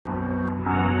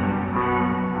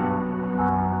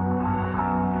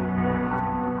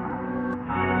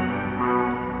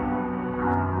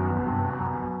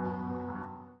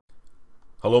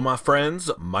Hello my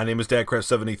friends, my name is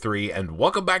DadCraft73 and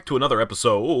welcome back to another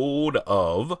episode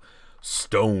of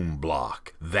StoneBlock.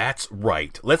 That's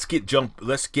right. Let's get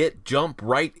jump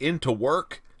right into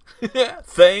work.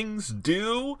 Things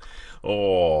do.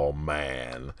 Oh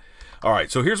man.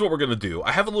 Alright, so here's what we're going to do.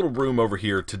 I have a little room over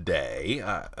here today.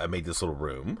 I made this little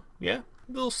room. Yeah,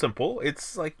 a little simple.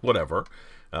 It's like whatever.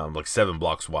 Like 7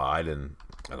 blocks wide and,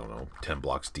 I don't know, 10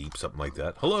 blocks deep, something like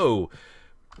that. Hello,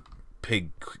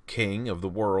 Pig King of the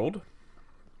world.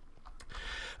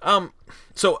 One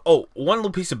little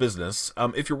piece of business.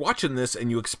 If you're watching this and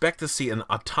you expect to see an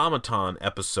automaton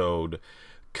episode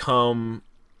come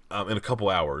in a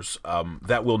couple hours,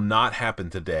 that will not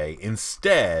happen today.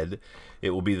 Instead,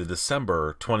 it will be the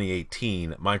December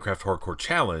 2018 Minecraft Hardcore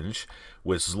Challenge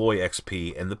with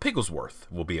ZloYxp and the Pigglesworth.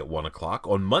 Will be at 1 o'clock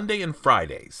on Monday and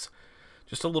Fridays.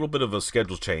 Just a little bit of a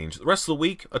schedule change. The rest of the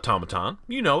week, automaton.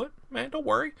 You know it, man. Don't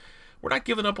worry. We're not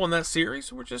giving up on that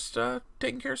series. We're just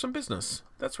taking care of some business.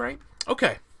 That's right.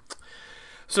 Okay.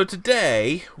 So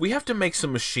today, we have to make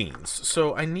some machines.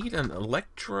 So I need an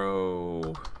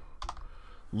electrolytic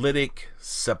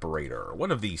separator. One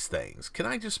of these things. Can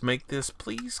I just make this,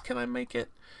 please? Can I make it?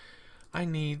 I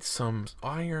need some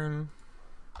iron.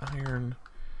 I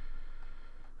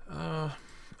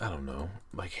don't know.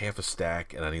 Like half a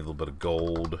stack, and I need a little bit of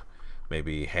gold.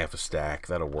 Maybe half a stack,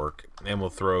 that'll work. And we'll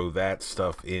throw that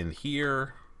stuff in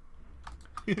here.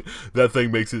 That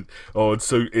thing makes it, oh,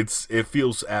 it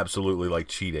feels absolutely like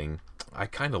cheating. I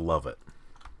kind of love it.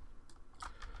 I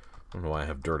don't know why I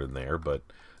have dirt in there, but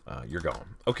you're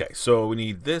gone. Okay, so we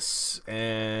need this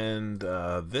and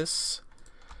this.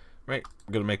 Right,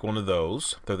 I'm gonna make one of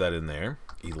those. Throw that in there.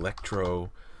 Electrolytic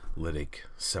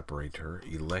separator.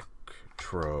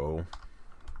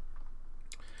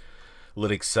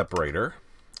 Lytic separator.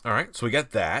 Alright, so we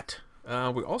got that.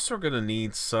 We also are going to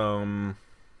need something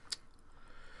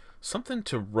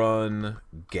to run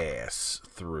gas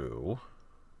through.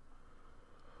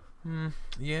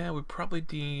 Yeah, we probably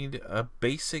need a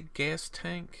basic gas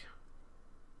tank.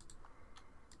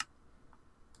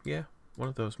 Yeah, one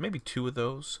of those. Maybe 2 of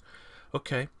those.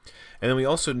 Okay. And then we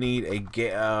also need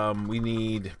we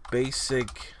need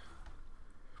basic.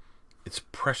 It's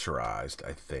pressurized,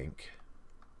 I think.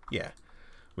 Yeah,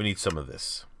 we need some of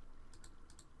this.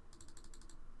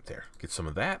 There, get some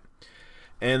of that.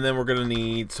 And then we're going to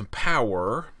need some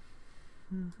power.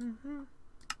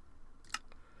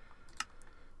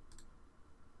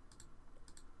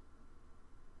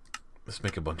 Let's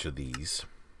make a bunch of these.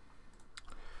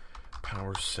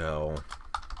 Power cell.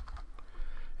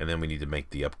 And then we need to make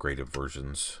the upgraded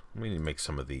versions. We need to make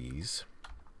some of these.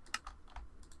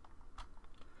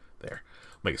 There.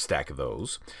 Make a stack of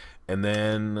those. And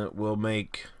then we'll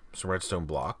make some redstone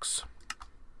blocks.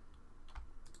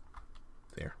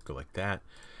 There, go like that.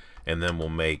 And then we'll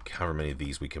make however many of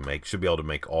these we can make. Should be able to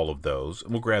make all of those.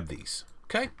 And we'll grab these.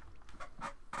 Okay?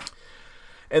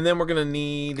 And then we're going to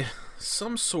need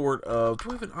some sort of... Do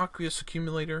we have an aqueous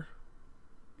accumulator?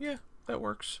 Yeah, that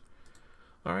works.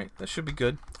 Alright, that should be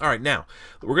good. Alright, now,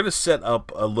 we're going to set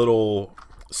up a little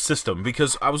system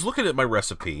because I was looking at my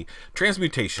recipe.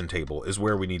 Transmutation table is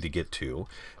where we need to get to,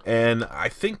 and I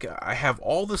think I have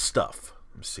all the stuff.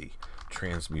 Let's see.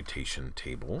 Transmutation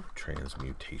table.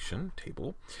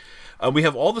 We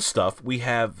have all the stuff. We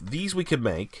have these we can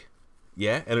make.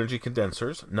 Yeah, energy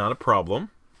condensers, not a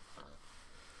problem.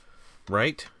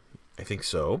 Right? I think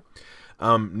so.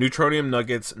 Neutronium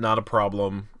nuggets, not a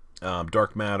problem.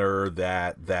 Dark matter,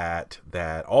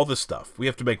 that, all this stuff. We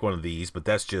have to make one of these, but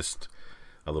that's just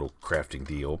a little crafting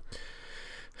deal.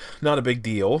 Not a big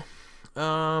deal.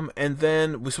 And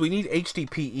then, so we need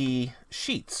HDPE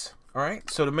sheets.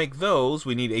 Alright, so to make those,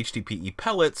 we need HDPE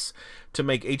pellets. To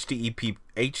make HDPE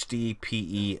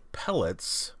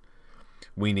pellets,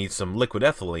 we need some liquid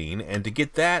ethylene. And to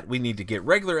get that, we need to get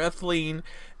regular ethylene.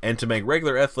 And to make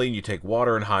regular ethylene, you take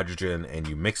water and hydrogen and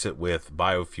you mix it with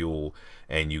biofuel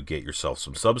and you get yourself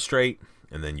some substrate.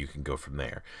 And then you can go from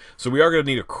there. So we are going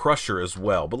to need a crusher as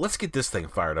well. But let's get this thing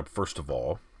fired up first of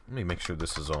all. Let me make sure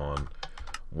this is on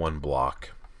 1 block.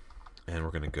 And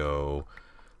we're going to go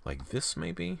like this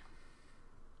maybe.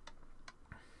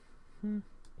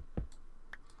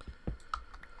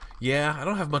 Yeah, I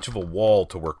don't have much of a wall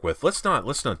to work with. Let's not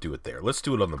do it there. Let's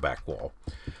do it on the back wall.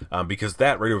 Because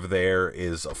that right over there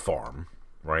is a farm.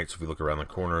 Right? So if we look around the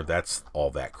corner, that's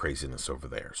all that craziness over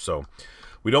there. So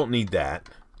we don't need that.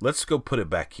 Let's go put it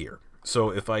back here. So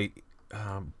if I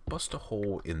bust a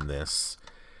hole in this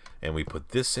and we put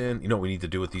this in, you know what we need to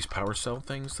do with these power cell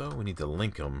things though? We need to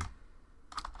link them.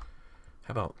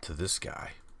 How about to this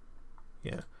guy?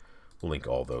 Yeah. We'll link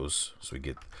all those so we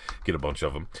get a bunch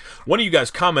of them. One of you guys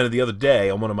commented the other day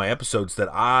on one of my episodes that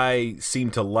I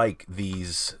seem to like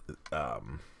these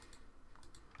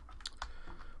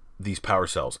power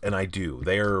cells, and I do.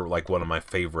 They are like one of my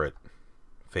favoritist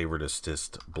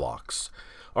blocks.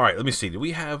 All right, let me see. Do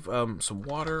we have some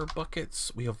water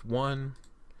buckets? We have one.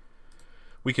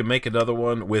 We can make another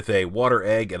one with a water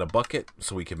egg and a bucket,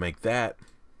 so we can make that.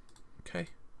 Okay.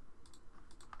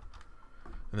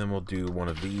 And then we'll do one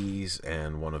of these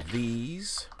and one of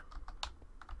these.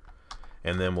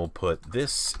 And then we'll put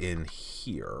this in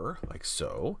here, like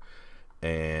so.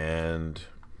 And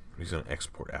he's going to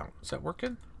export out. Is that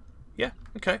working? Yeah,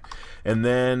 okay. And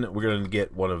then we're going to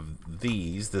get one of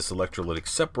these, this electrolytic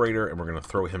separator, and we're going to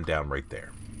throw him down right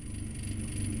there.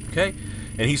 Okay?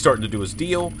 And he's starting to do his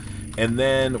deal. And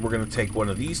then we're going to take one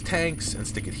of these tanks and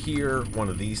stick it here, one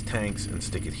of these tanks and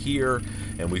stick it here,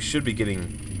 and we should be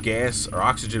getting gas or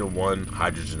oxygen in one,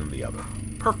 hydrogen in the other.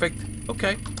 Perfect.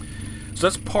 Okay. So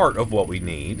that's part of what we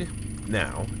need.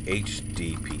 Now,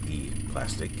 HDPE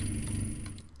plastic.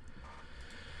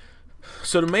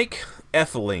 So to make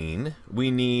ethylene,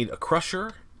 we need a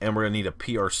crusher and we're going to need a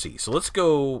PRC. So let's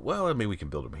go, well, maybe we can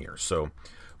build them here. So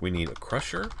we need a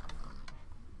crusher.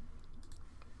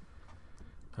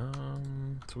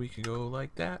 So we can go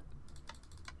like that.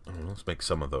 Let's make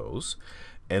some of those.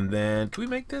 And then, do we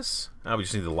make this? We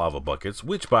just need the lava buckets,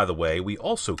 which, by the way, we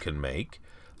also can make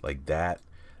like that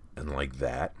and like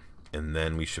that. And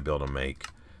then we should be able to make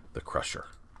the crusher.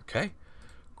 Okay?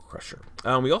 Crusher.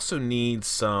 We also need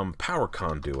some power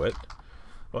conduit.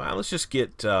 Well, let's just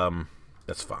get,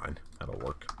 that's fine. That'll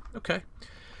work. Okay.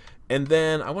 And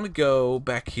then I want to go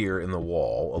back here in the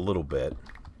wall a little bit.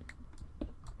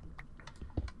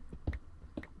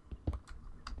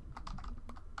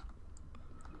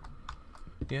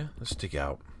 Yeah, let's dig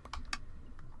out.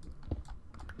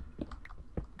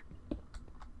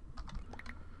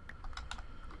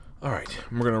 Alright,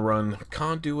 we're going to run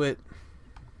conduit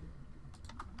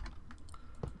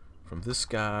from this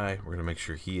guy. We're going to make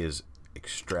sure he is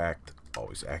extract,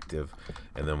 always active,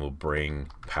 and then we'll bring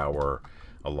power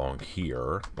along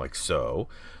here, like so.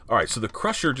 Alright, so the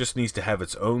crusher just needs to have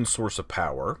its own source of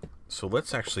power. So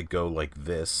let's actually go like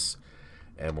this.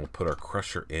 And we'll put our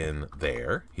crusher in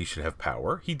there. He should have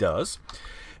power. He does.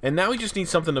 And now we just need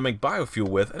something to make biofuel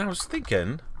with. And I was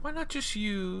thinking, why not just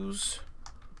use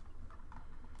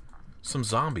some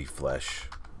zombie flesh?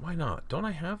 Why not? Don't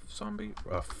I have zombie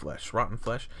flesh? Rotten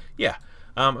flesh? Yeah.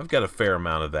 I've got a fair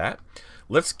amount of that.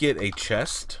 Let's get a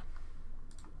chest.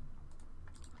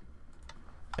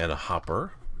 And a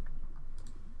hopper.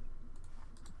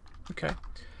 Okay.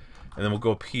 And then we'll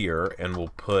go up here and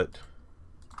we'll put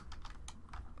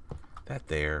that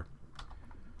there.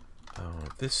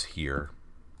 This here.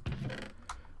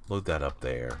 Load that up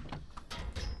there.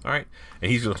 Alright.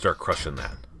 And he's going to start crushing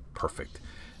that. Perfect.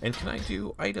 And can I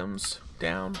do items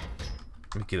down?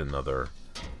 Let me get another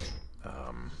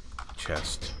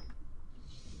chest.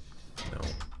 No.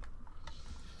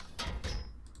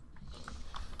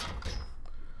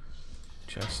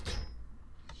 Chest.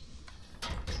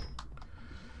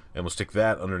 And we'll stick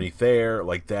that underneath there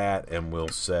like that. And we'll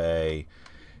say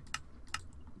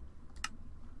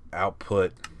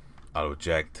output, auto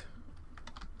eject.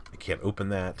 I can't open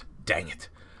that. Dang it.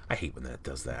 I hate when that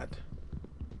does that.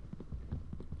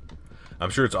 I'm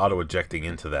sure it's auto ejecting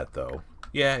into that though.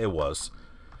 Yeah, it was.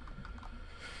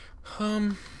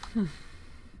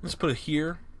 Let's put it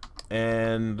here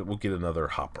and we'll get another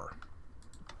hopper.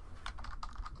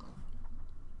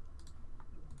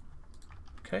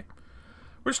 Okay.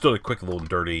 We're still a quick little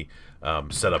dirty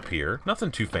setup here. Nothing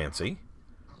too fancy.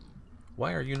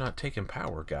 Why are you not taking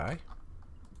power, guy?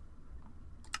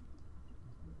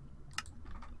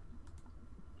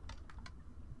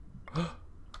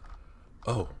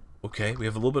 Oh, okay. We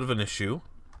have a little bit of an issue.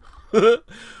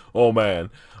 Oh,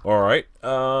 man. Alright.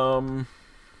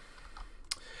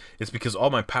 It's because all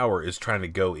my power is trying to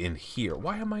go in here.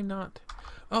 Why am I not...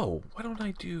 Oh, why don't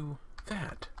I do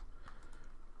that?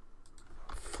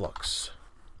 Flux.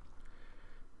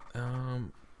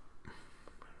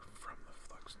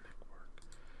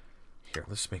 Here,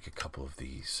 let's make a couple of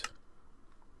these.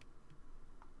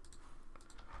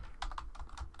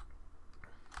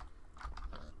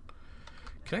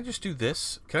 Can I just do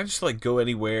this? Can I just like go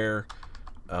anywhere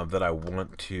that I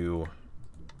want to?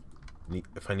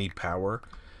 If I need power,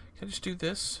 can I just do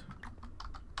this?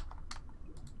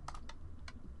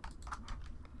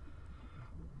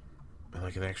 And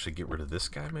I can actually get rid of this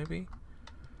guy, maybe.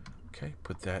 Okay,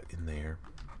 put that in there.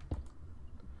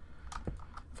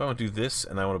 If I want to do this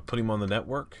and I want to put him on the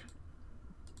network.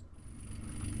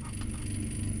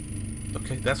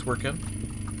 Okay, that's working.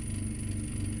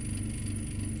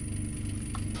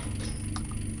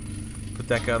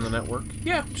 that guy on the network?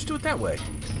 Yeah, just do it that way.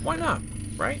 Why not,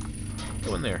 right?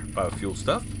 Go in there, biofuel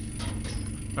stuff.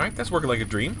 Alright, that's working like a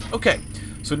dream. Okay,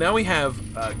 so now we have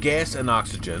gas and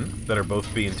oxygen that are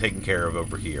both being taken care of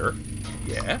over here.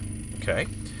 Yeah, okay.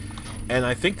 And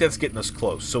I think that's getting us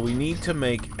close. So we need to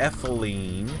make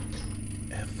ethylene.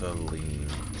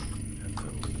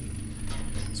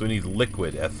 So we need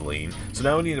liquid ethylene. So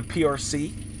now we need a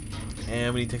PRC.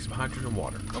 And we need to take some hydrogen and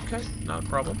water. Okay, not a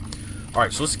problem.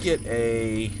 Alright, so let's get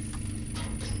a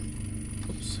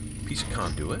piece of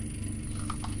conduit.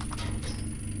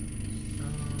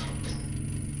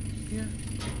 Yeah,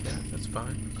 take that. That's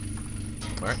fine.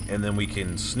 Alright, and then we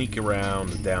can sneak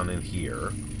around down in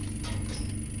here.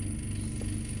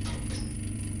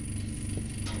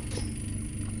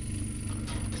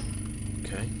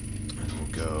 Okay, and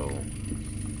we'll go...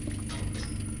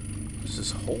 What's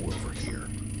this hole over here?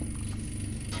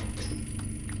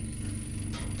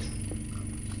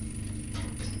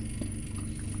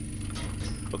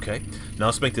 Okay, now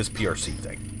let's make this PRC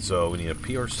thing. So we need a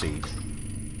PRC.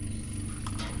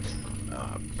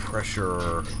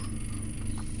 Pressure...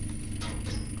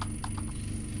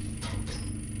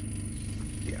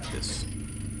 Yeah, this...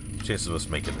 Chances of us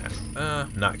making that.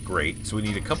 Not great. So we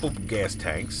need a couple gas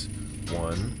tanks.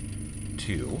 1,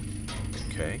 2.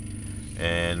 Okay.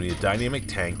 And we need a dynamic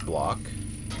tank block.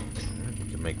 Alright,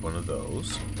 we can make one of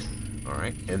those.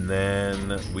 Alright, and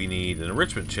then we need an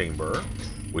enrichment chamber,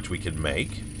 which we can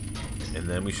make. And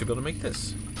then we should be able to make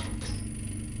this.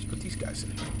 Let's put these guys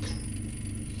in here.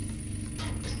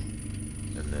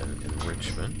 And then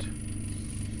enrichment.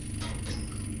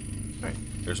 Alright,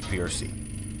 there's a PRC.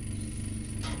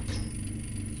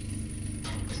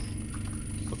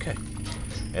 Okay.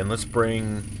 And let's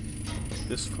bring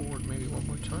this forward maybe one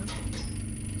more time.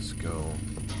 Let's go.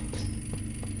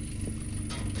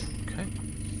 Okay.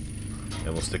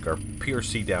 And we'll stick our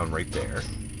PRC down right there.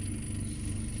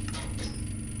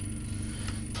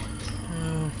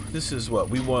 This is what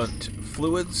we want.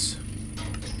 Fluids.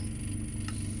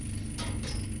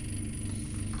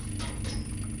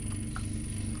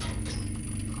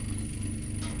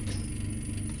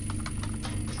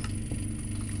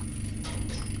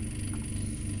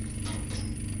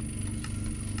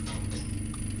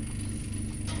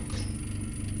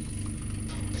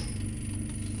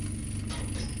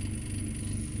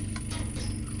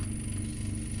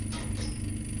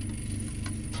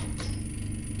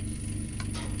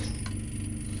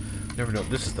 Never know.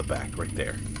 This is the back right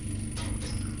there.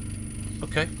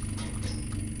 Okay.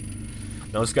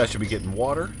 Now this guy should be getting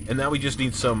water. And now we just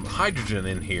need some hydrogen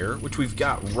in here, which we've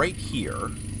got right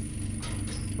here.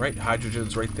 Right?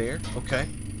 Hydrogen's right there. Okay.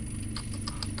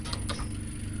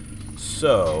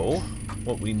 So,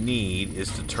 what we need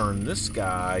is to turn this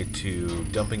guy to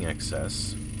dumping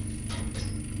excess.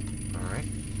 Alright.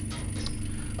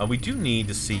 We do need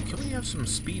to see... Can we have some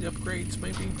speed upgrades,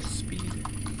 maybe? Speed...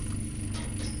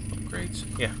 upgrades?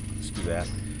 Yeah, let's do that.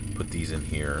 Put these in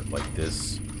here like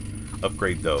this.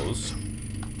 Upgrade those.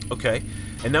 Okay,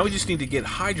 and now we just need to get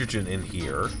hydrogen in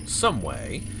here some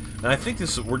way. And I think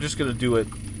this we're just going to do it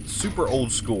super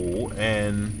old school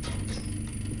and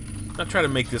not try to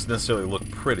make this necessarily look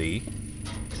pretty.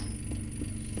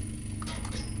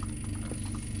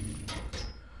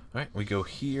 Alright, we go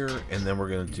here and then we're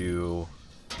going to do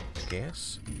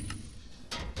gas.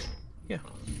 Yeah,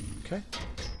 okay.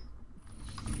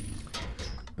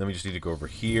 Then we just need to go over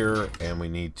here, and we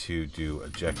need to do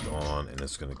eject on, and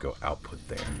it's going to go output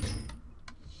there.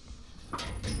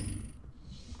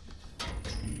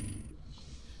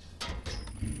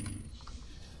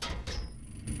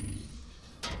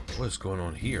 What is going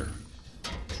on here?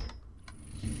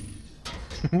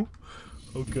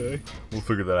 Okay. We'll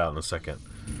figure that out in a second.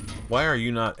 Why are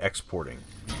you not exporting?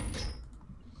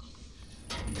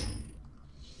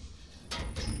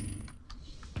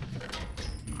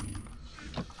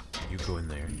 You go in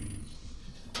there.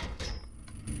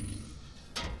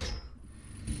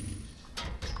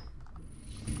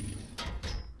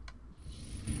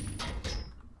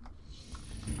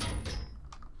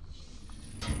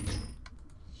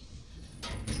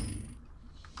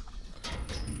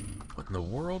 What in the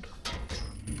world?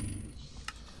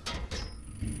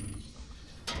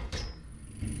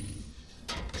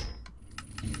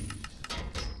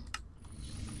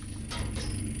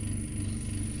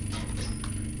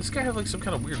 Does this guy have like some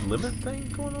kind of weird limit thing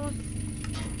going on?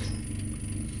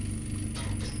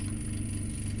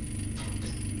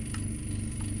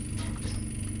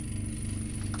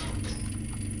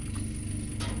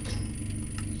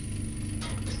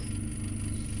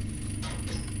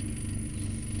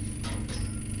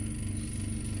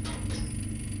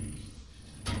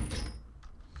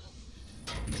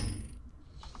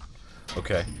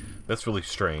 Okay, that's really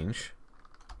strange.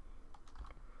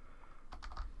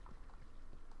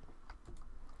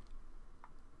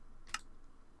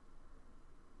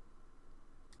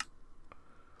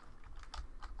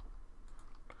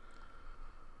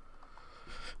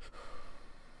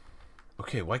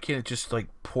 Okay, why can't it just, like,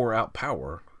 pour out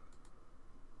power?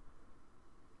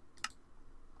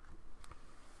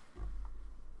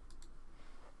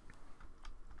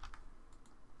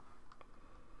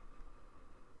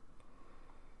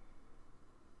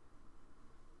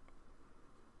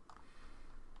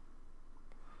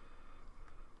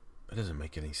 It doesn't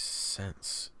make any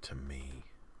sense to me.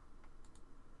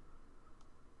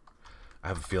 I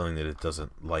have a feeling that it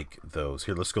doesn't like those.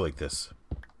 Here, let's go like this.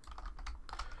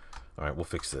 Alright, we'll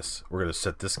fix this. We're going to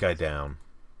set this guy down.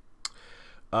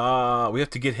 We have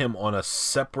to get him on a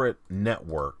separate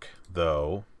network,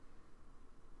 though.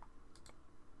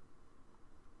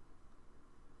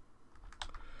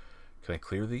 Can I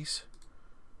clear these?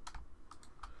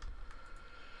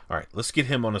 Alright, let's get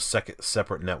him on a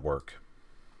separate network.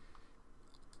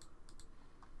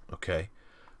 Okay.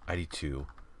 ID2.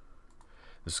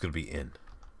 This is going to be in.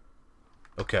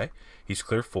 Okay. He's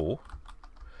clear full.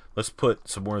 Let's put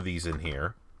some more of these in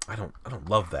here. I don't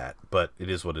love that, but it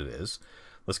is what it is.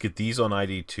 Let's get these on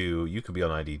ID2. You could be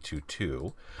on ID2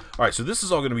 too. Alright, so this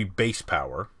is all going to be base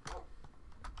power.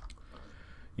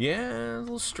 Yeah, a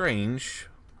little strange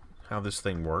how this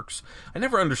thing works. I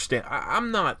never understand. I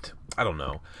don't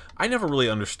know. I never really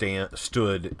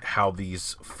understood how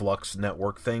these flux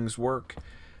network things work.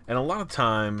 And a lot of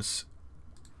times,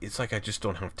 it's like I just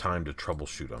don't have time to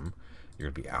troubleshoot them. You're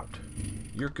going to be out.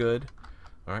 You're good.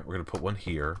 Alright, we're going to put one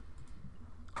here.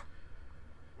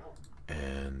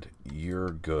 And you're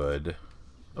good.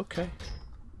 Okay.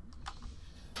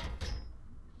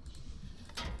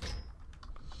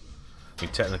 I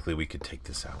mean, technically we could take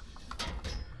this out.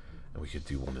 And we could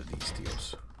do one of these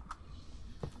deals.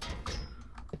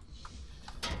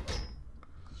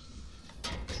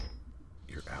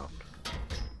 You're out.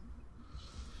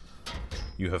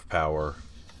 You have power.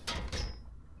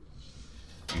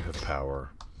 You have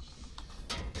power.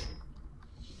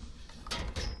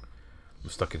 I'm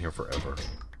stuck in here forever.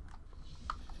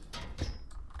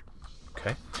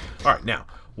 Okay. Alright, now,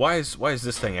 why is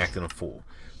this thing acting a fool?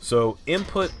 So,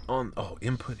 input on... Oh,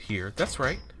 input here. That's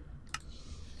right.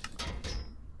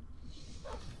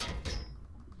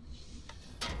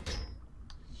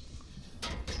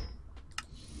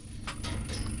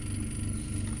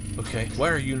 Okay, why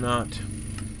are you not...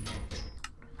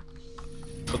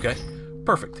 Okay,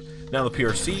 perfect. Now the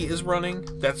PRC is running.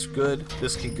 That's good.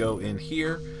 This can go in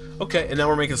here. Okay, and now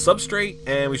we're making substrate,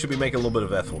 and we should be making a little bit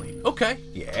of ethylene. Okay,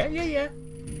 yeah.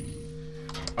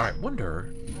 Alright,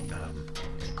 wonder...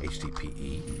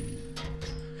 HDPE.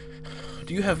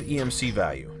 Do you have EMC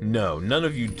value? No, none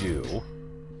of you do.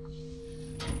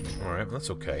 Alright, that's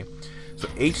okay. So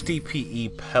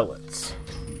HDPE pellets.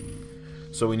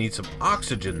 So we need some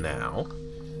oxygen now.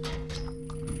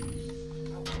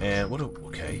 And what do...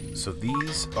 Okay, so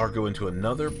these are going to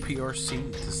another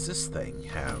PRC. Does this thing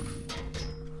have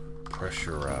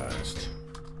pressurized?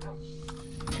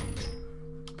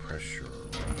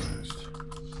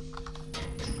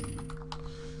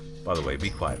 By the way, be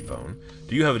quiet, phone.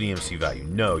 Do you have an EMC value?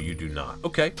 No, you do not.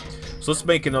 Okay, so let's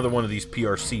make another one of these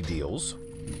PRC deals.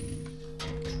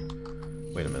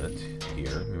 Wait a minute. Here,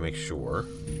 let me make sure.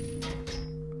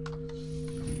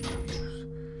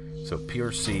 So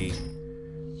PRC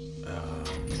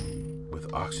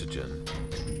with oxygen.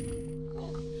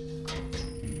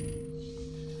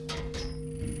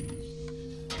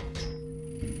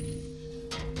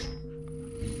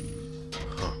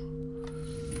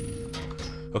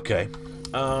 Okay.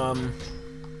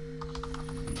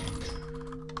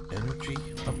 Energy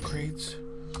upgrades?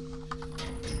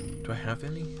 Do I have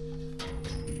any?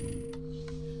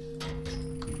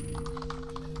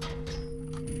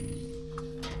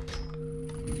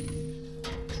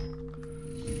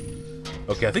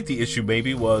 Okay, I think the issue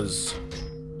maybe was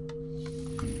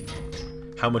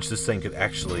how much this thing could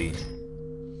actually...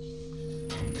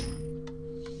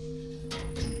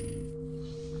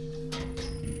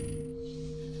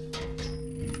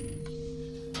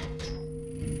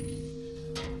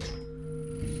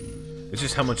 It's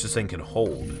just how much this thing can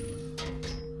hold.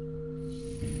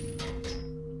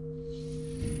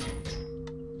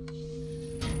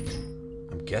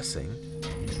 I'm guessing.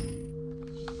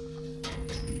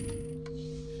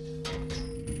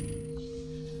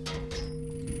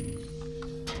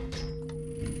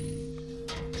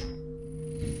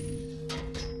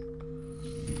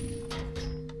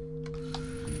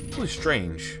 Really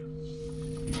strange.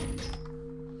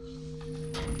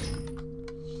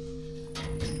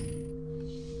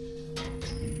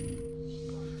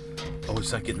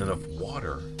 it's not getting enough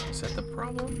water. Is that the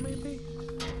problem, maybe?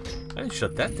 I didn't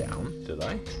shut that down, did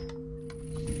I?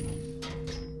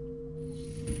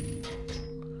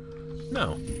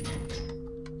 No.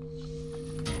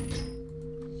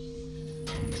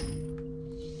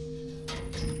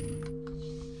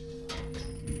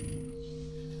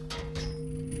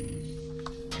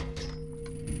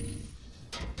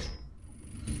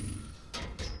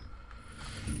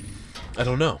 I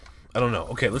don't know. I don't know.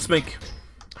 Okay, let's make...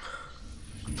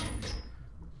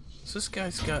 So this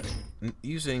guy's got...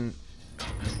 using...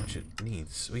 how much it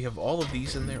needs. We have all of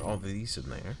these in there, all of these in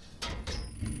there.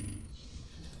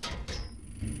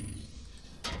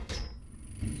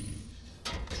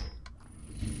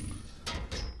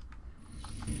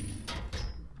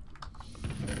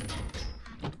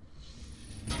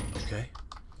 Okay.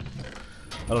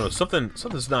 I don't know,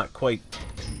 something's not quite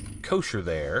kosher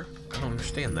there. I don't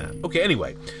understand that. Okay,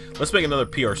 anyway, let's make another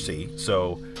PRC.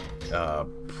 So,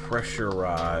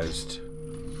 pressurized...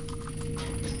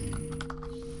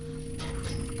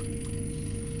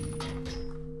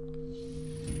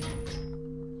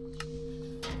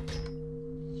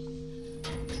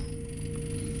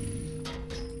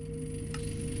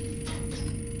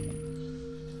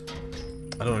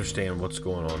 I don't understand what's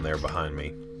going on there behind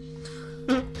me.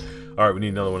 Alright, we need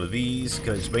another one of these.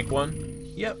 Can I just make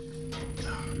one? Yep.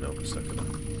 Oh, no, it's not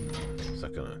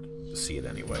gonna see it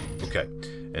anyway. Okay.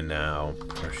 And now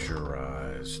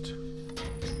pressurized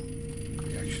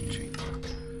reaction chamber.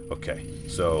 Okay,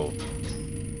 so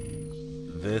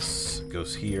this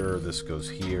goes here, this goes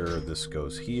here, this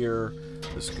goes here,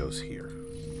 this goes here.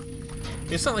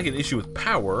 It's not like an issue with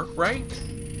power, right?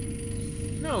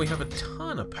 No, we have a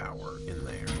ton of power in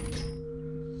there.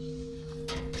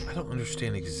 I don't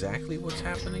understand exactly what's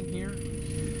happening here.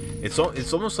 It's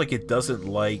almost like it doesn't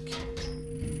like...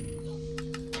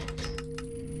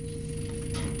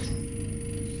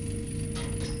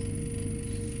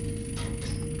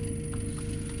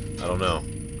 I don't know.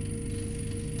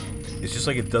 It's just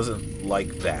like it doesn't like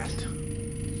that.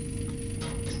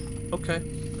 Okay.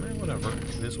 Whatever.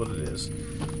 It is what it is.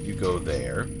 You go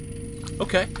there.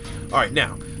 Okay. Alright,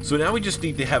 now. So now we just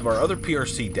need to have our other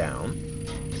PRC down.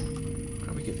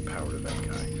 How do we get power to that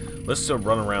guy? Let's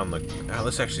run around the...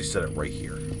 let's actually set it right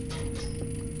here.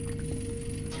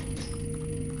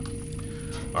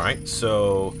 Alright,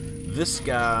 so this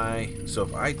guy... So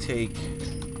if I take...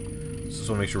 Just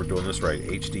want to make sure we're doing this right.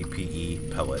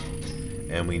 HDPE pellet.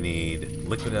 And we need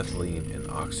liquid ethylene and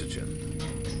oxygen.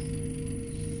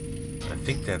 I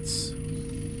think that's...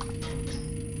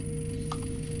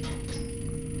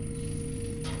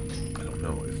 I don't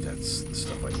know if that's the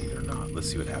stuff I need or not. Let's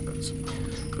see what happens.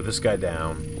 Put this guy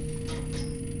down.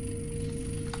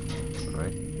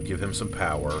 Alright, give him some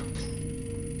power.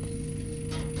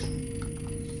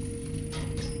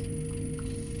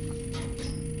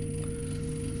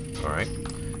 Alright,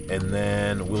 and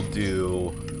then we'll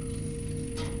do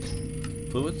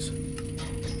fluids.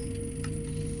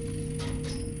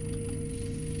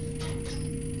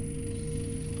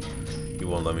 He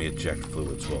won't let me eject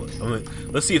fluids, will it?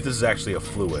 Let's see if this is actually a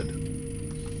fluid.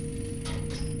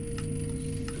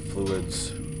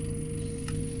 Fluids.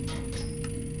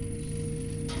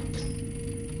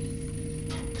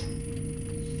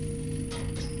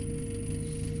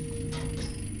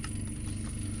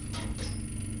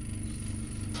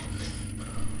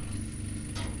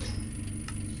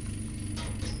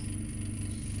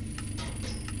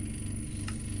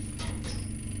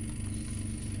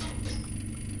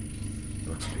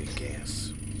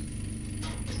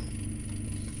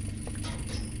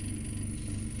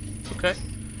 Okay.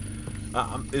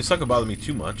 It's not gonna bother me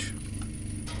too much.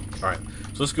 Alright,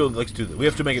 so let's do that. We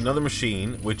have to make another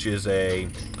machine, which is a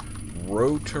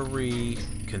rotary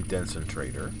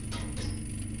condensator.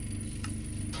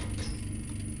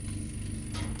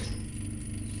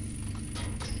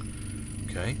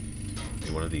 Okay.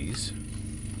 Need one of these.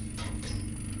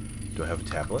 Do I have a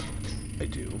tablet? I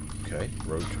do. Okay.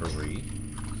 Rotary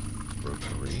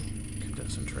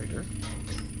condensator.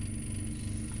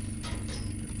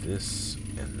 This,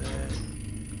 and then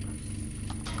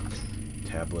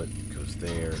tablet goes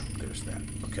there. There's that.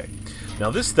 Okay.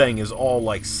 Now this thing is all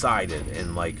like sided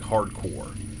and like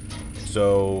hardcore,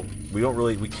 so we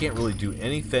can't really do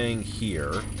anything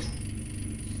here.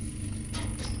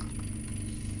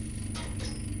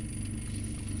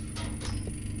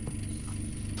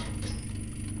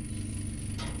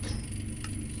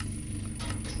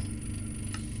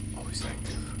 Always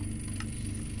active.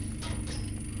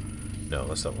 No,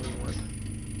 that's not what we want.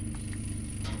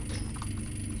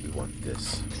 We want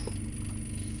this.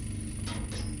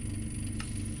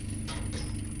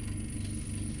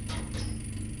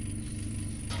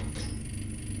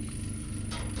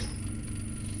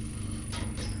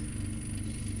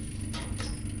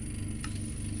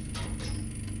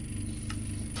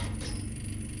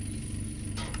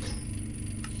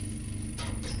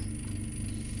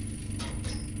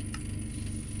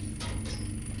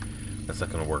 That's not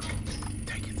going to work.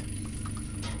 Dang it.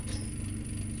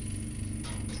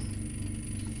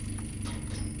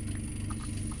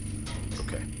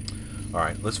 Okay.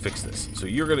 Alright, let's fix this. So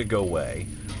you're going to go away.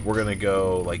 We're going to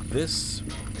go like this.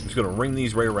 I'm just going to ring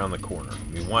these right around the corner.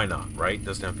 I mean, why not, right?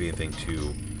 Doesn't have to be anything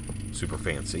too super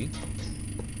fancy.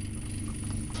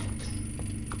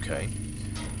 Okay.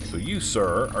 So you,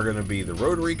 sir, are going to be the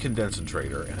rotary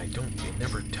condensator, and it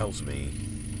never tells me.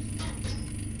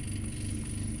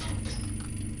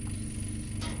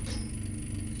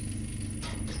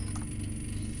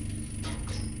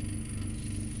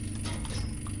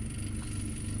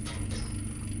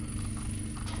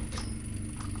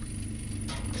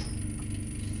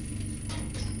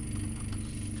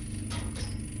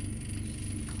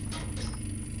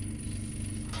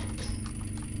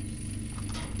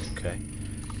 Okay.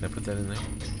 Can I put that in there?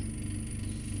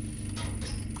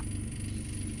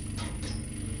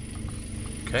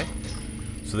 Okay.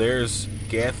 So there's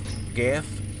gas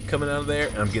coming out of there,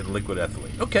 and I'm getting liquid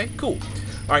ethylene. Okay, cool.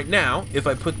 Alright, now, if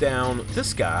I put down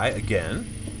this guy again,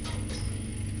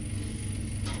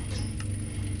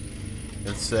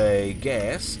 and say,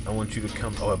 gas, I want you to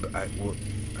come... Oh, I don't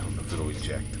know if it'll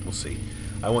eject. We'll see.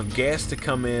 I want gas to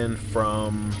come in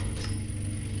from...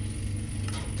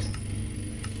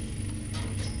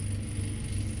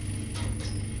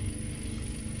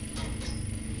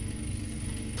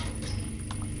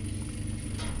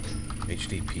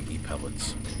 HDPE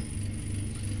pellets.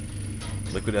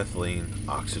 Liquid ethylene,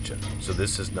 oxygen. So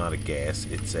this is not a gas,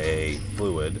 it's a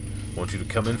fluid. I want you to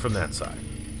come in from that side.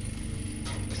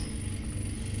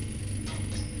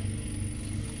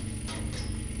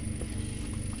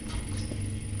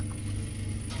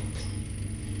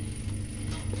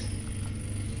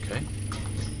 Okay.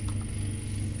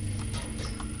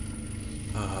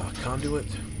 Conduit.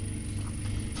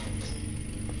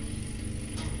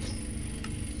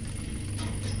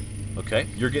 Okay,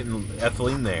 you're getting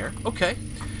ethylene there. Okay.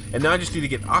 And now I just need to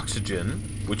get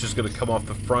oxygen, which is going to come off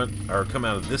the front, or come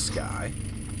out of this guy.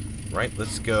 Right,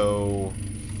 let's go...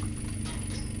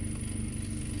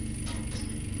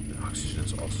 Oxygen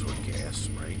is also a gas,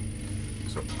 right?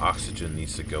 So oxygen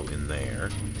needs to go in there.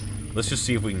 Let's just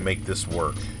see if we can make this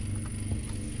work.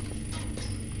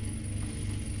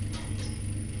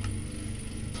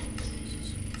 This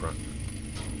is front.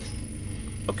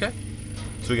 Okay.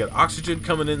 So we got oxygen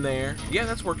coming in there. Yeah,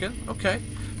 that's working. Okay.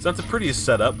 It's not the prettiest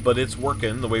setup, but it's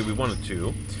working the way we want it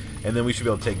to. And then we should be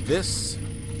able to take this,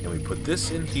 and we put this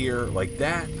in here like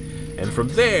that. And from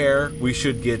there, we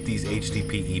should get these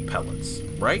HDPE pellets,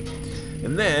 right?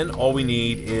 And then all we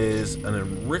need is an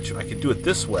enrichment. I could do it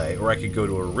this way, or I could go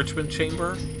to a enrichment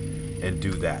chamber and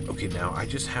do that. Okay, now I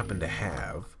just happen to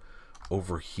have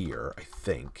over here, I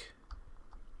think.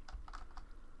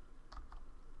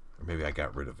 Or maybe I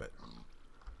got rid of it.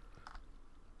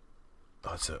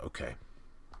 Oh, it's okay.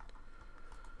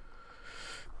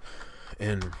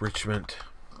 Enrichment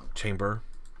chamber.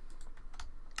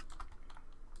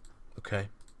 Okay.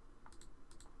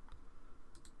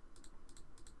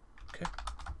 Okay.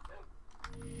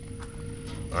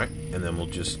 Alright, and then we'll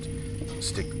just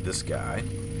stick this guy.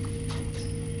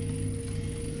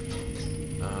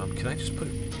 Can I just put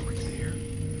it right there?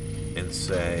 And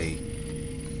say,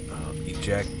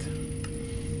 eject.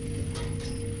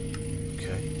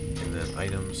 Okay, and then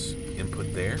items,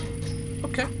 input there.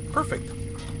 Okay, perfect.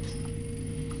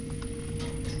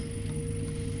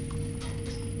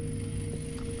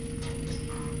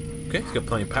 Okay, it's got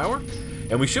plenty of power.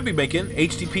 And we should be making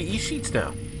HDPE sheets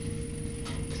now.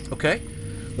 Okay,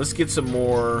 let's get some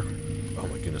more... Oh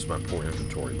my goodness, my poor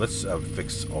inventory. Let's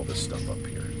fix all this stuff up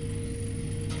here.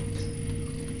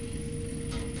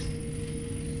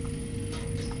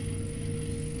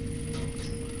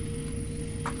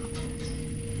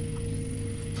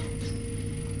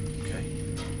 Okay,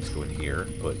 let's go in here.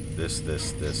 Put this.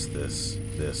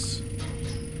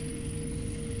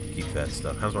 Keep that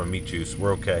stuff. How's my meat juice?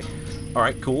 We're okay.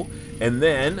 Alright, cool. And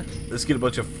then, let's get a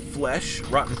bunch of flesh,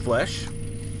 rotten flesh.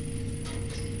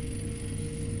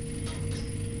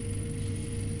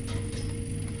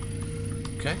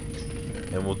 Okay.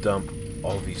 And we'll dump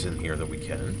all these in here that we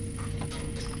can.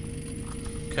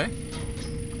 Okay.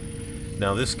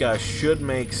 Now this guy should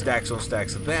make stacks on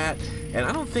stacks of that. And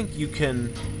I don't think you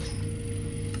can...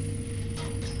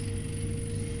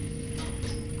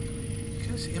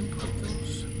 Can I input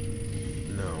those?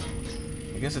 No.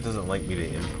 I guess it doesn't like me to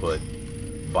input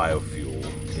biofuel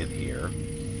in here.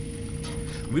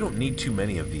 We don't need too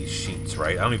many of these sheets,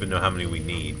 right? I don't even know how many we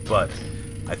need, but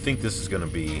I think this is going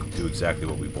to do exactly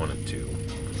what we want it to.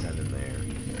 Put that in there.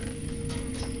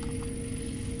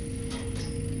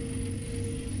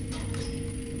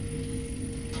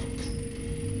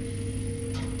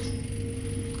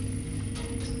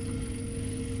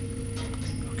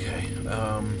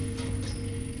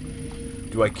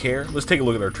 Do I care? Let's take a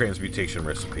look at our transmutation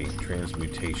recipe.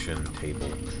 Transmutation table.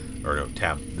 Or no,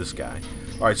 tab, this guy.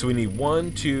 Alright, so we need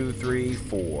 1, 2, 3,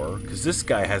 4, because this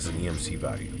guy has an EMC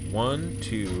value. 1,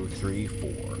 2, 3,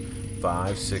 4,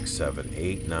 5, 6, 7,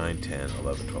 8, 9, 10,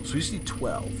 11, 12. So we just need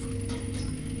 12.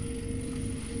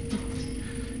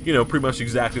 You know, pretty much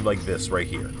exactly like this right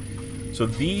here. So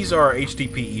these are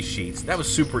HDPE sheets. That was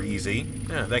super easy.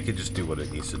 Yeah, that could just do what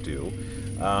it needs to do.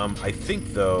 I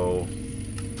think, though,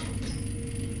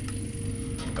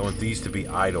 I want these to be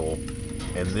idle,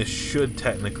 and this should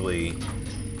technically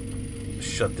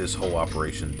shut this whole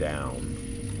operation down.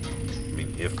 I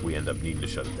mean, if we end up needing to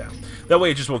shut it down. That way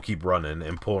it just won't keep running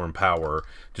and pulling power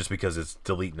just because it's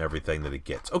deleting everything that it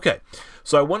gets. Okay,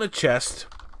 so I want a chest.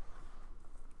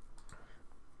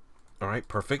 Alright,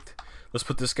 perfect. Let's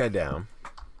put this guy down.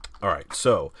 Alright,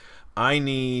 so I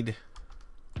need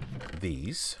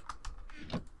these.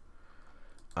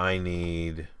 I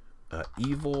need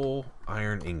evil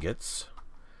iron ingots.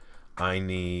 I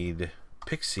need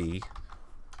pixie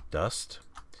dust.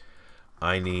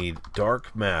 I need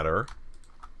dark matter.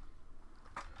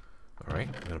 Alright,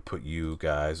 I'm going to put you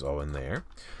guys all in there.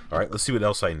 Alright, let's see what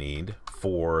else I need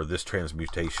for this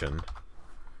transmutation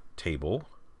table.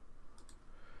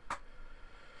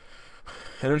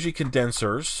 Energy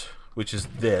condensers, which is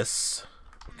this.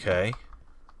 Okay.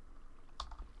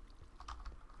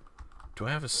 Do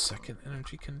I have a second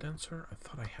energy condenser? I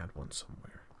thought I had one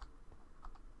somewhere.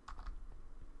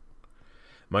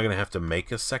 Am I going to have to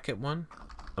make a second one?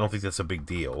 I don't think that's a big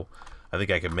deal. I think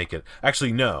I can make it.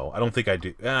 Actually, no. I don't think I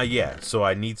do. Yeah, so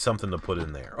I need something to put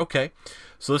in there. Okay.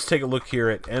 So let's take a look here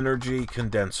at energy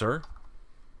condenser.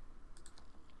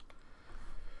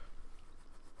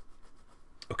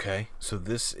 Okay. So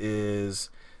this is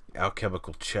the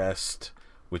alchemical chest,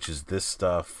 which is this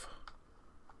stuff.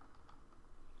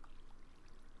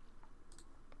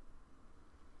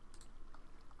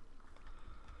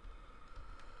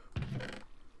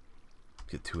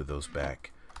 Get 2 of those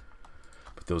back.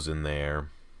 Put those in there.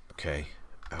 Okay.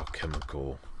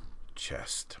 Alchemical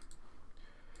chest.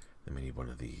 Then we need one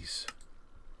of these.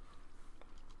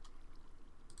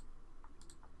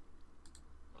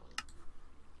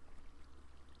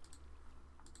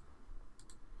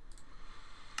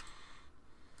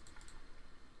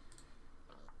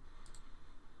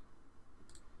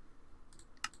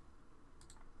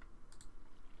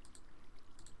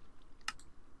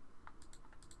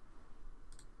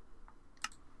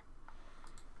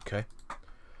 Okay.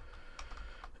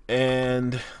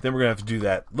 And then we're gonna have to do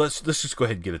that. Let's just go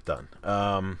ahead and get it done.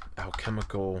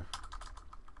 Alchemical.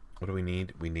 What do we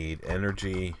need? We need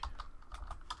energy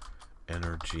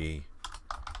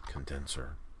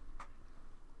condenser.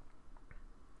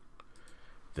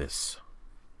 This.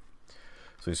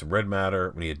 So we need some red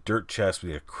matter. We need a dirt chest.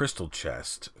 We need a crystal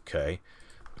chest. Okay.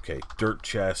 Okay. Dirt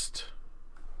chest.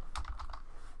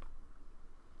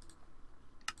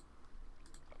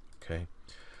 Okay.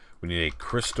 We need a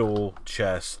crystal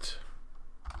chest.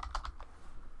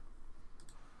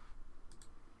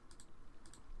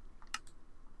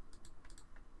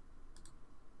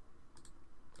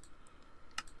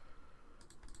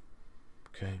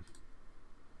 Okay.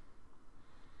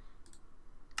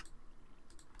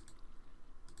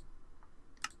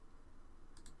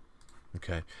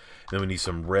 Okay. And then we need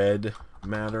some red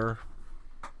matter,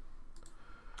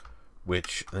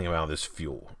 which think about this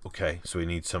fuel. Okay, so we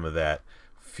need some of that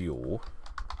fuel.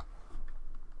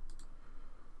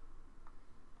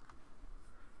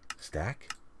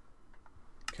 Stack.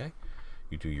 Okay,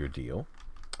 you do your deal.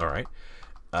 All right.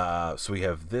 So we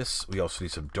have this. We also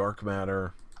need some dark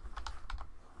matter.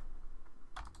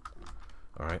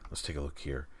 All right, let's take a look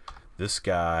here. This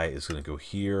guy is going to go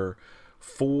here.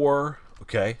 4.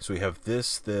 Okay, so we have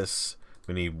this.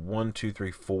 We need 1, 2,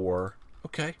 3, 4.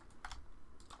 Okay.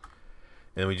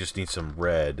 And we just need some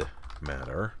red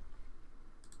matter.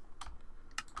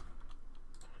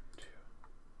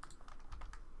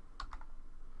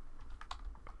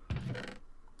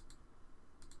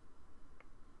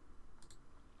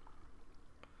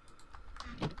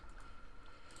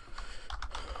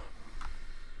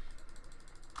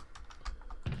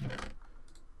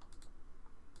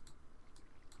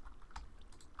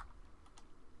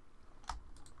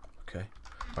 Okay.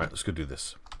 All right, let's go do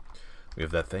this. We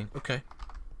have that thing. Okay.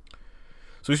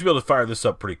 So we should be able to fire this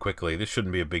up pretty quickly. This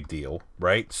shouldn't be a big deal,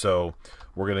 right? So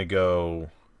we're going to go...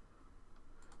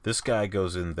 This guy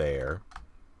goes in there.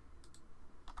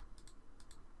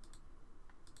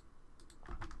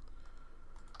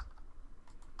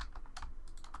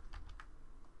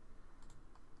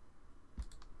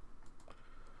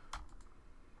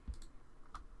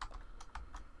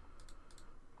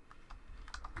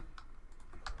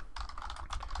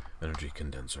 energy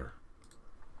condenser.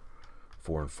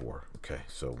 4 and 4. Okay,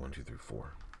 so 1, 2, 3,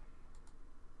 4.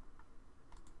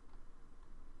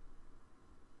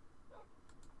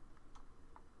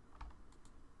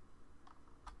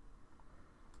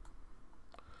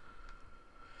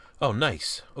 Oh,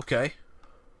 nice. Okay.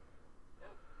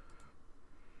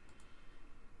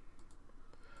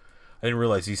 I didn't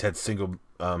realize these had single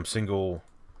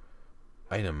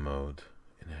item mode.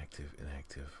 Inactive,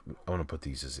 inactive. I want to put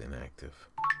these as inactive.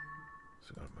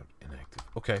 So inactive.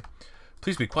 Okay.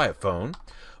 Please be quiet, phone.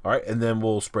 All right, and then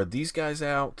we'll spread these guys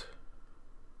out.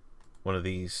 One of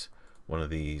these, one of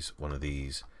these, one of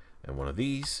these, and one of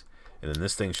these. And then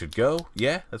this thing should go.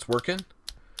 Yeah, that's working.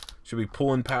 Should be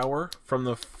pulling power from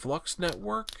the Flux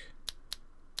network,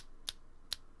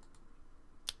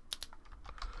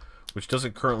 which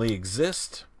doesn't currently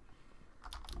exist.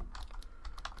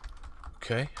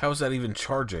 Okay, how is that even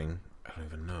charging? I don't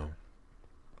even know.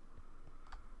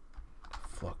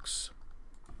 Flux.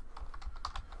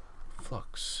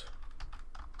 Flux.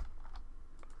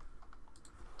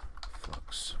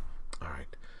 Flux. All right.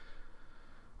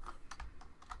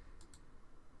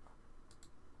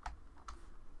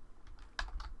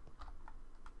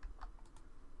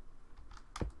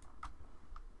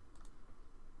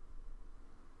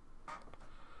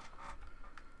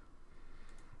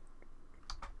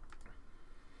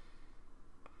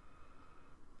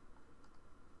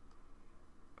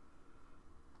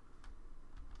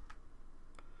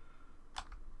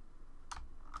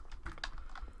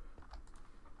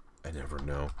 I never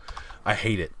know. I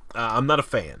hate it. I'm not a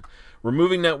fan.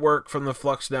 Removing network from the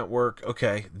Flux network.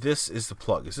 Okay, this is the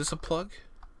plug. Is this a plug?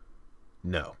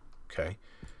 No. Okay.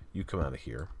 You come out of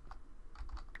here.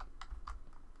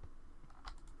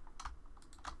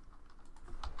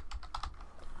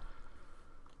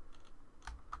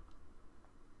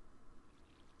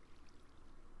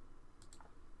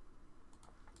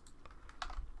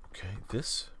 Okay,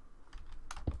 this.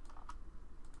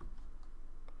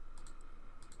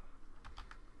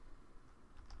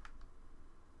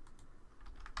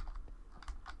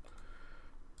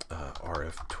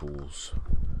 RF tools.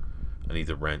 I need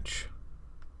the wrench.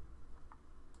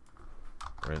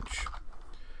 Wrench.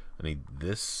 I need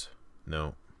this.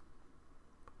 No.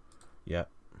 Yep.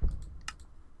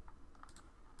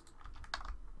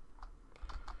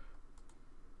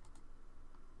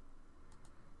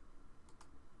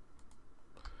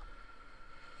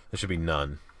 There should be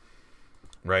none.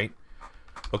 Right?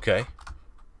 Okay.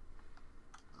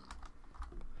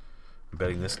 I'm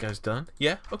betting this guy's done.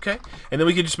 Yeah, okay. And then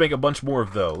we can just make a bunch more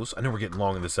of those. I know we're getting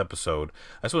long in this episode.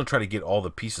 I just want to try to get all the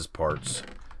pieces parts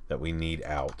that we need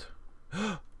out.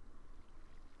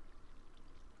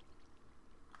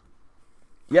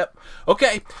 Yep.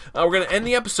 Okay. We're going to end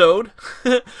the episode.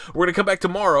 We're going to come back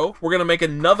tomorrow. We're going to make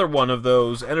another one of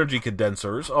those energy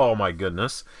condensers. Oh, my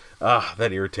goodness.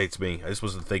 That irritates me. I just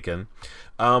wasn't thinking.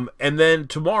 And then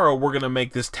tomorrow we're going to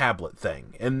make this tablet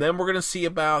thing. And then we're going to see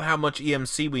about how much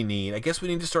EMC we need. I guess we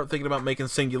need to start thinking about making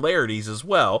singularities as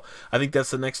well. I think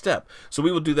that's the next step. So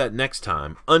we will do that next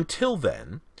time. Until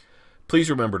then, please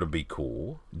remember to be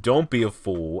cool. Don't be a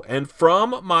fool. And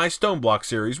from my StoneBlock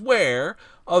series, where,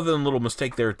 other than a little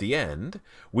mistake there at the end,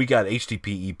 we got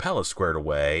HDPE pellets squared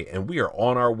away, and we are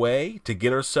on our way to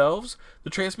get ourselves the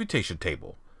transmutation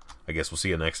table. I guess we'll see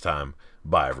you next time.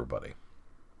 Bye, everybody.